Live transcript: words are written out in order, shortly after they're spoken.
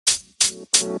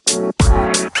So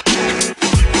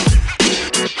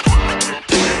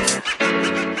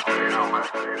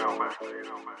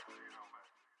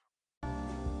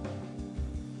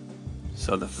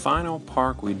the final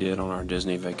park we did on our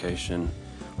Disney vacation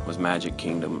was Magic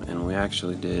Kingdom, and we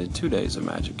actually did 2 days of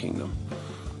Magic Kingdom.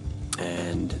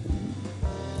 And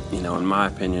you know, in my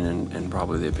opinion, and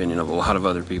probably the opinion of a lot of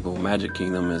other people, Magic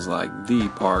Kingdom is like the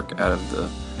park out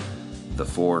of the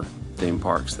 4 theme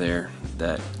parks there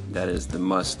that is the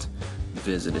must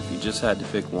visit. If you just had to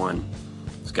pick one,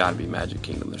 it's got to be Magic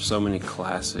Kingdom. There's so many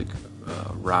classic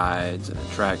rides and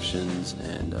attractions,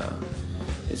 and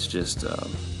it's just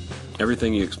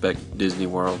everything you expect Disney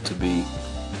World to be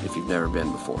if you've never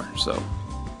been before. So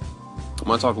I'm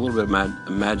going to talk a little bit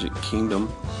about Magic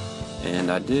Kingdom,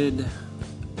 and I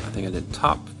think I did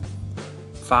top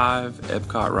 5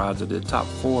 Epcot rides. I did top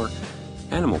 4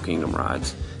 Animal Kingdom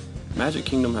rides. Magic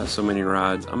Kingdom has so many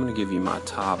rides. I'm going to give you my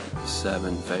top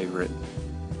 7 favorite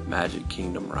Magic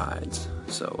Kingdom rides.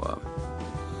 So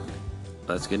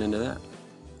let's get into that.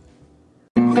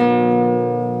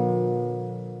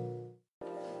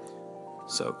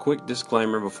 So quick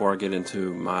disclaimer before I get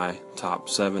into my top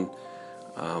 7.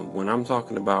 When I'm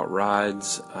talking about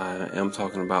rides, I am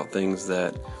talking about things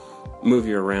that move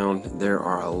you around. There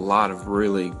are a lot of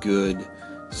really good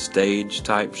stage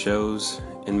type shows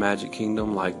in Magic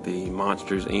Kingdom, like the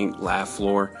Monsters Inc. Laugh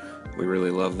Floor. We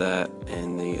really love that.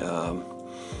 And the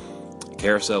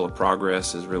Carousel of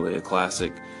Progress is really a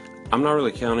classic. I'm not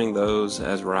really counting those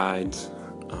as rides.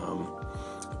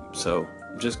 So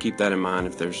just keep that in mind.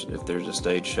 If there's a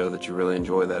stage show that you really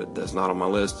enjoy that's not on my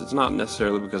list, it's not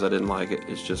necessarily because I didn't like it.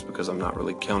 It's just because I'm not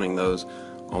really counting those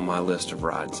on my list of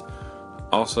rides.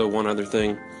 Also, one other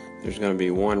thing, there's going to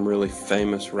be one really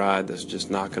famous ride that's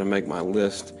just not going to make my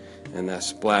list, and that's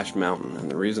Splash Mountain. And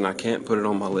the reason I can't put it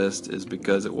on my list is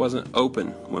because it wasn't open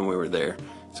when we were there.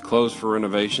 It's closed for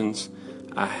renovations.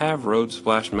 I have rode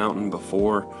Splash Mountain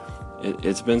before.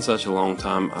 It's been such a long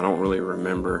time, I don't really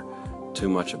remember too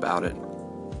much about it.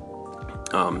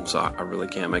 So I really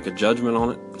can't make a judgment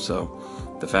on it. So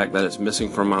the fact that it's missing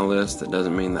from my list, that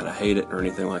doesn't mean that I hate it or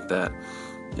anything like that.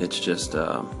 It's just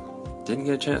didn't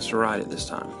get a chance to ride it this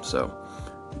time. So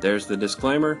there's the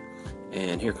disclaimer,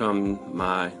 and here come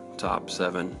my top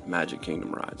 7 Magic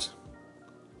Kingdom rides.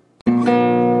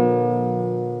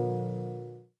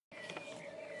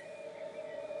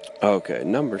 Okay,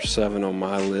 number 7 on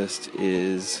my list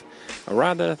is a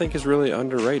ride that I think is really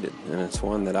underrated, and it's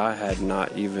one that I had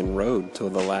not even rode till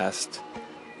the last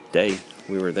day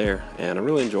we were there, and I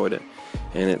really enjoyed it,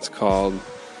 and it's called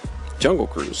Jungle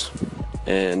Cruise.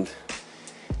 And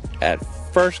at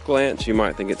first glance, you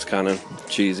might think it's kind of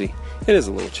cheesy. It is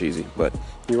a little cheesy, but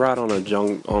you ride on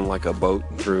like a boat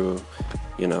through,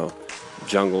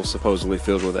 jungle supposedly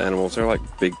filled with animals. They're like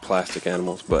big plastic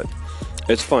animals, but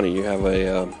it's funny. You have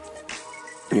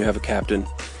a captain,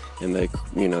 and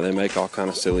they make all kind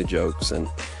of silly jokes, and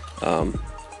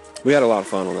we had a lot of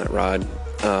fun on that ride.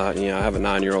 I have a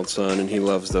 9-year-old son, and he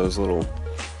loves those little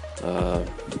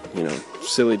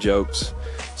silly jokes.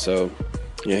 So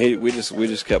we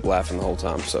just kept laughing the whole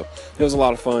time. So it was a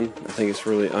lot of fun. I think it's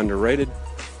really underrated.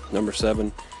 Number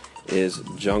 7 is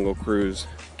Jungle Cruise.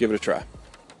 Give it a try.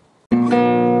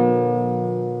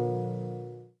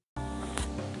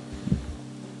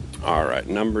 All right,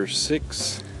 number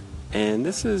 6. And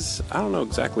this is, I don't know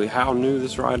exactly how new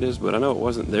this ride is, but I know it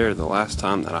wasn't there the last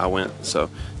time that I went. So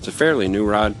it's a fairly new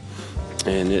ride,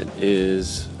 and it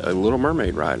is a Little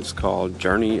Mermaid ride. It's called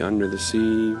Journey Under the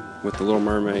Sea with the Little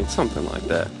Mermaid, something like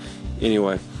that.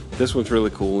 Anyway, this one's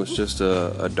really cool. It's just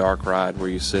a dark ride where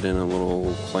you sit in a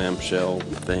little clamshell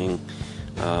thing,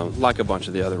 like a bunch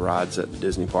of the other rides at the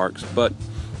Disney parks. But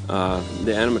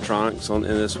the animatronics in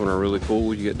this one are really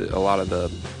cool. You get a lot of the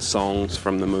songs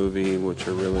from the movie, which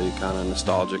are really kind of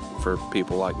nostalgic for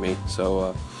people like me.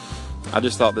 So I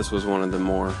just thought this was one of the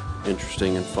more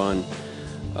interesting and fun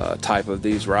type of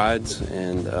these rides,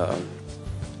 and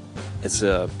it's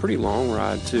a pretty long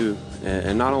ride too.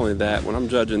 And not only that, when I'm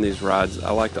judging these rides,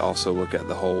 I like to also look at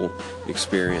the whole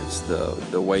experience,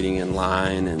 the waiting in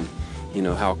line, and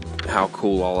how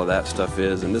cool all of that stuff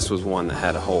is. And this was one that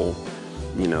had a whole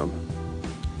a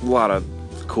lot of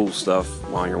cool stuff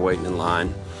while you're waiting in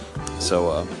line.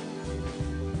 So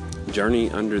Journey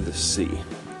Under the Sea,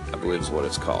 I believe is what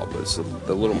it's called, but it's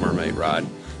the Little Mermaid ride.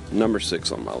 Number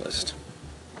 6 on my list.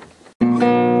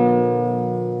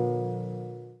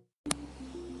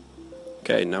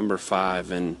 Okay, number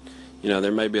 5, and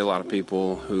there may be a lot of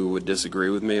people who would disagree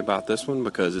with me about this one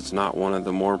because it's not one of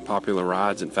the more popular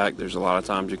rides. In fact, there's a lot of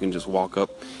times you can just walk up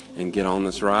and get on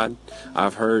this ride.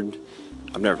 I've heard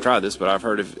I've never tried this, but I've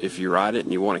heard if you ride it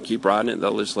and you want to keep riding it,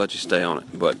 they'll just let you stay on it.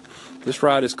 But this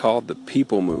ride is called the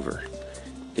People Mover.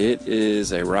 It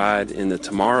is a ride in the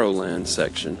Tomorrowland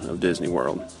section of Disney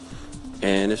World,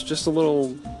 and it's just a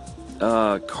little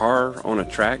car on a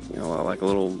track, like a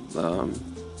little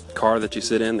car that you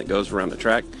sit in that goes around the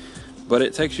track. But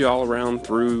it takes you all around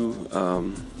through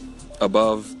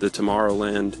above the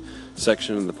Tomorrowland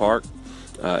section of the park.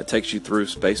 It takes you through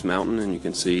Space Mountain, and you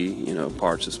can see,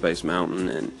 parts of Space Mountain,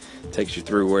 and it takes you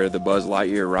through where the Buzz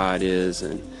Lightyear ride is.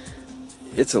 And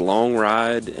it's a long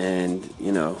ride, and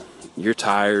you're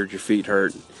tired, your feet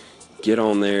hurt. Get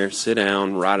on there, sit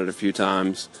down, ride it a few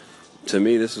times. To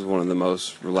me, this is one of the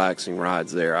most relaxing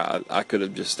rides there. I could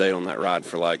have just stayed on that ride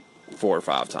for like 4 or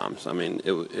 5 times. I mean,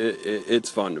 it's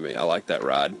fun to me. I like that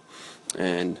ride,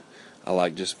 and I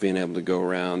like just being able to go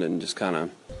around and just kind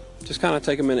of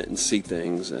take a minute and see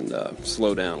things and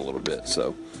slow down a little bit.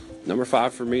 So number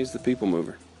 5 for me is the People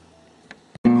Mover.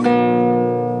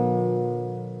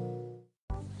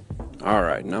 All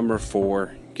right, number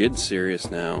 4, getting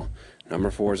serious now. Number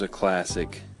 4 is a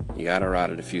classic. You gotta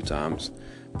ride it a few times.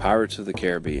 Pirates of the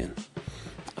Caribbean.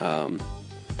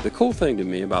 The cool thing to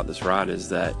me about this ride is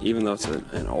that even though it's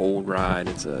an old ride,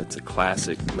 it's a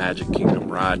classic Magic Kingdom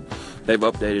ride, they've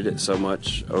updated it so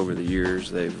much over the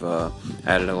years. They've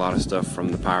added a lot of stuff from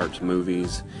the Pirates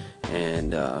movies,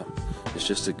 and it's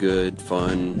just a good,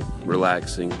 fun,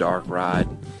 relaxing, dark ride.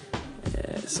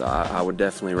 So I would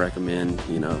definitely recommend,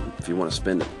 if you want to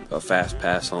spend a fast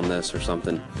pass on this or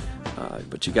something,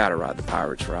 but you got to ride the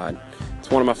Pirates ride. It's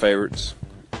one of my favorites,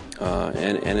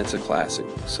 and it's a classic.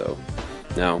 So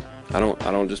now I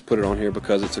don't just put it on here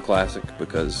because it's a classic,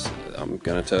 because I'm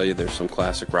gonna tell you there's some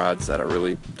classic rides that I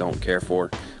really don't care for.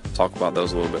 I'll talk about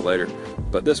those a little bit later,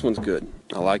 but this one's good.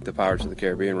 I like the Pirates of the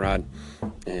Caribbean ride,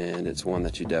 and it's one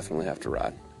that you definitely have to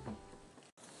ride.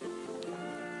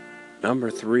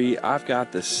 Number 3, I've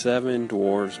got the Seven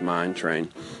Dwarfs Mine Train.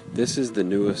 This is the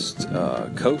newest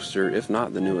coaster, if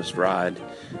not the newest ride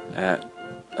at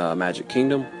Magic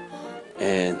Kingdom.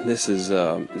 And this is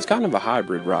it's kind of a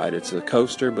hybrid ride. It's a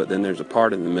coaster, but then there's a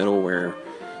part in the middle where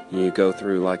you go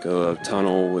through like a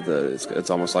tunnel with it's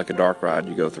almost like a dark ride.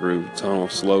 You go through the tunnel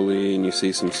slowly, and you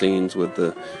see some scenes with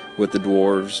the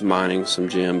dwarves mining some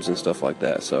gems and stuff like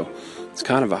that. So it's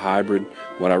kind of a hybrid.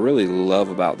 What I really love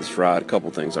about this ride, a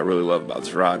couple things I really love about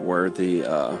this ride, were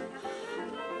the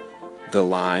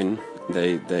line.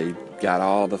 They got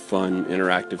all the fun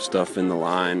interactive stuff in the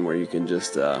line where you can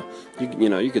just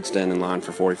you could stand in line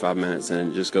for 45 minutes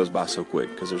and it just goes by so quick,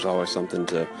 because there's always some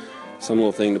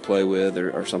little thing to play with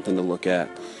or something to look at.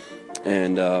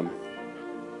 And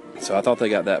so I thought they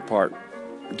got that part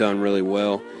done really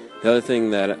well. The other thing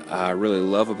that I really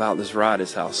love about this ride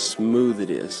is how smooth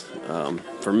it is.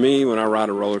 For me, when I ride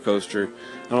a roller coaster,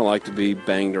 I don't like to be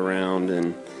banged around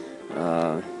and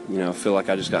feel like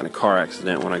I just got in a car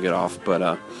accident when I get off. But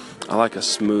I like a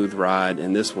smooth ride,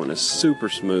 and this one is super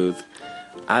smooth.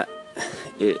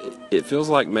 It feels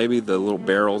like maybe the little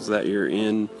barrels that you're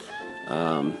in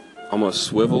almost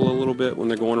swivel a little bit when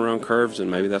they're going around curves, and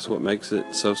maybe that's what makes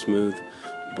it so smooth.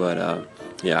 But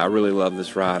yeah, I really love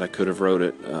this ride. I could have rode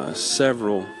it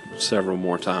several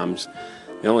more times.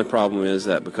 The only problem is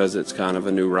that because it's kind of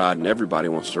a new ride and everybody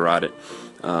wants to ride it,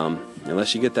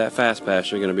 unless you get that fast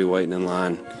pass, you're going to be waiting in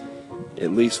line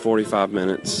at least 45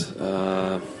 minutes.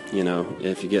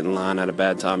 If you get in line at a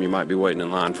bad time, you might be waiting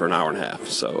in line for an hour and a half.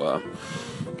 So,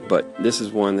 but this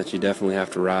is one that you definitely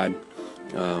have to ride.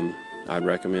 I'd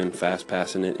recommend fast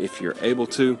passing it if you're able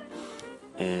to,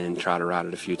 and try to ride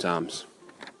it a few times.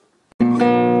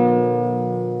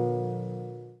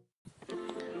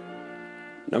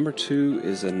 Number 2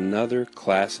 is another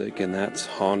classic, and that's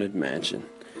Haunted Mansion.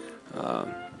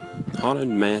 Haunted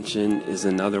Mansion is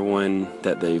another one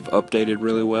that they've updated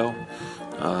really well.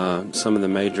 Some of the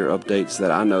major updates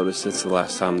that I noticed since the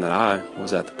last time that I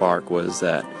was at the park was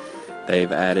that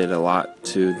they've added a lot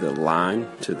to the line,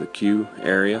 to the queue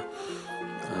area.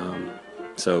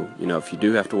 So, if you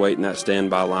do have to wait in that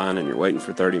standby line and you're waiting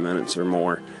for 30 minutes or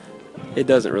more, it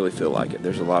doesn't really feel like it.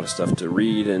 There's a lot of stuff to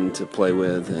read and to play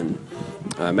with, and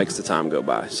it makes the time go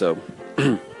by. So,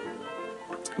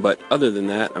 but other than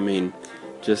that,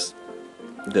 just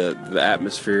the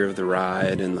atmosphere of the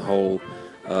ride and the whole,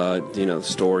 the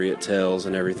story it tells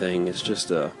and everything. It's just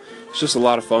a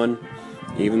lot of fun.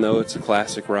 Even though it's a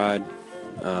classic ride,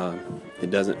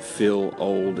 it doesn't feel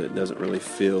old. It doesn't really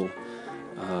feel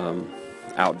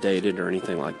outdated or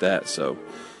anything like that. So,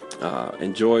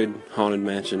 enjoyed Haunted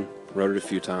Mansion. Rode it a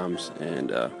few times,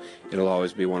 and it'll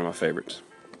always be one of my favorites.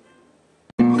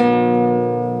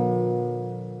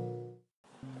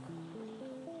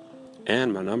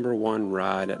 And my number one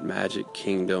ride at Magic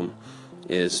Kingdom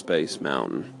is Space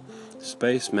Mountain.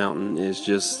 Space Mountain is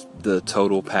just the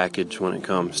total package when it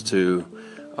comes to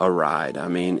a ride. I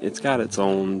mean, it's got its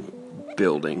own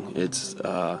building. It's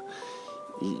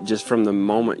just from the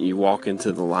moment you walk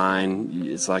into the line,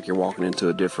 it's like you're walking into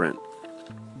a different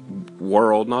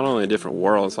world. Not only a different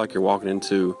world, it's like you're walking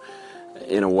into,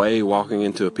 in a way, walking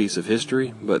into a piece of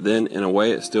history, but then in a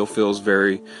way it still feels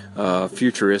very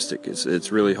futuristic.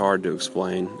 It's really hard to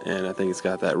explain, and I think it's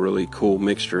got that really cool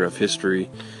mixture of history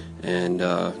and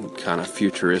kind of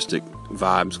futuristic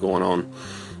vibes going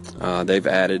on. They've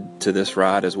added to this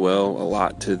ride as well a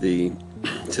lot to the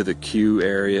queue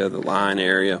area, the line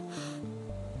area,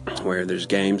 where there's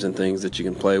games and things that you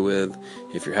can play with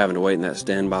if you're having to wait in that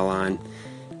standby line.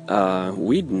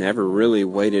 We'd never really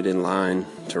waited in line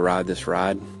to ride this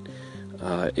ride.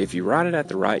 If you ride it at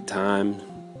the right time,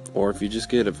 or if you just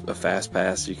get a fast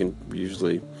pass, you can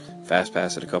usually fast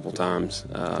pass it a couple times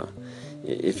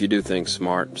if you do things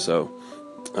smart. So,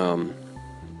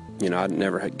 I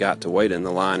never got to wait in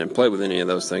the line and play with any of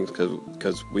those things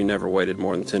because we never waited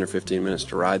more than 10 or 15 minutes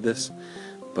to ride this.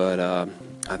 But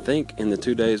I think in the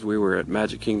 2 days we were at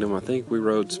Magic Kingdom, I think we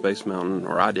rode Space Mountain,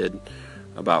 or I did,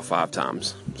 about 5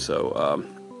 times. So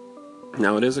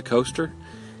now it is a coaster,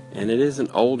 and it is an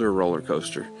older roller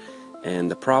coaster, and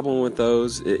the problem with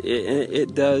those,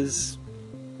 it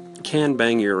can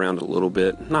bang you around a little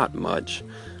bit, not much.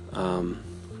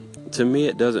 To me,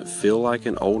 it doesn't feel like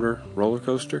an older roller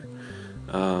coaster.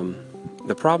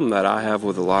 The problem that I have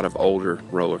with a lot of older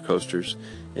roller coasters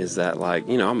is that,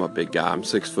 I'm a big guy, I'm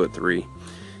 6'3",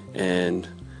 and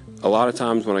a lot of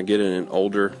times when I get in an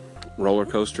older roller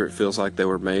coaster, it feels like they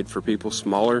were made for people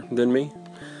smaller than me.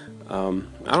 I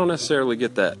don't necessarily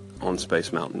get that on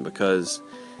Space Mountain because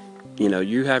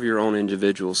you have your own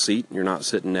individual seat. You're not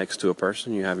sitting next to a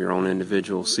person. You have your own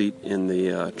individual seat in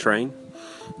the train,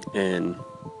 and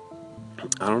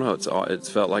I don't know, it's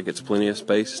felt like it's plenty of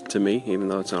space to me, even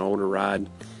though it's an older ride,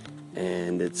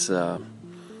 and it's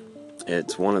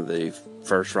one of the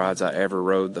first rides I ever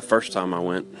rode the first time I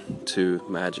went to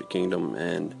Magic Kingdom,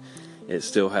 and it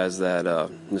still has that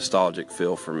nostalgic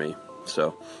feel for me.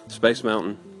 So Space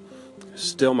Mountain,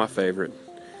 still my favorite.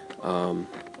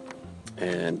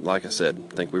 And like I said,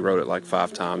 I think we rode it like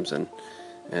 5 times, and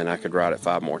I could ride it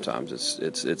 5 more times.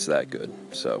 It's that good.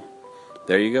 So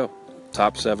there you go.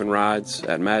 Top 7 rides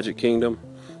at Magic Kingdom.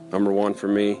 Number 1 for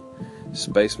me,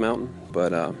 Space Mountain.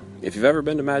 But if you've ever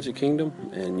been to Magic Kingdom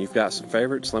and you've got some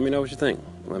favorites, let me know what you think.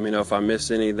 Let me know if I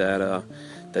missed any that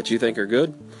you think are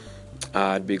good.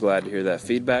 I'd be glad to hear that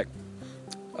feedback.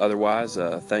 Otherwise,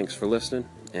 thanks for listening,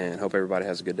 and hope everybody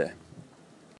has a good day.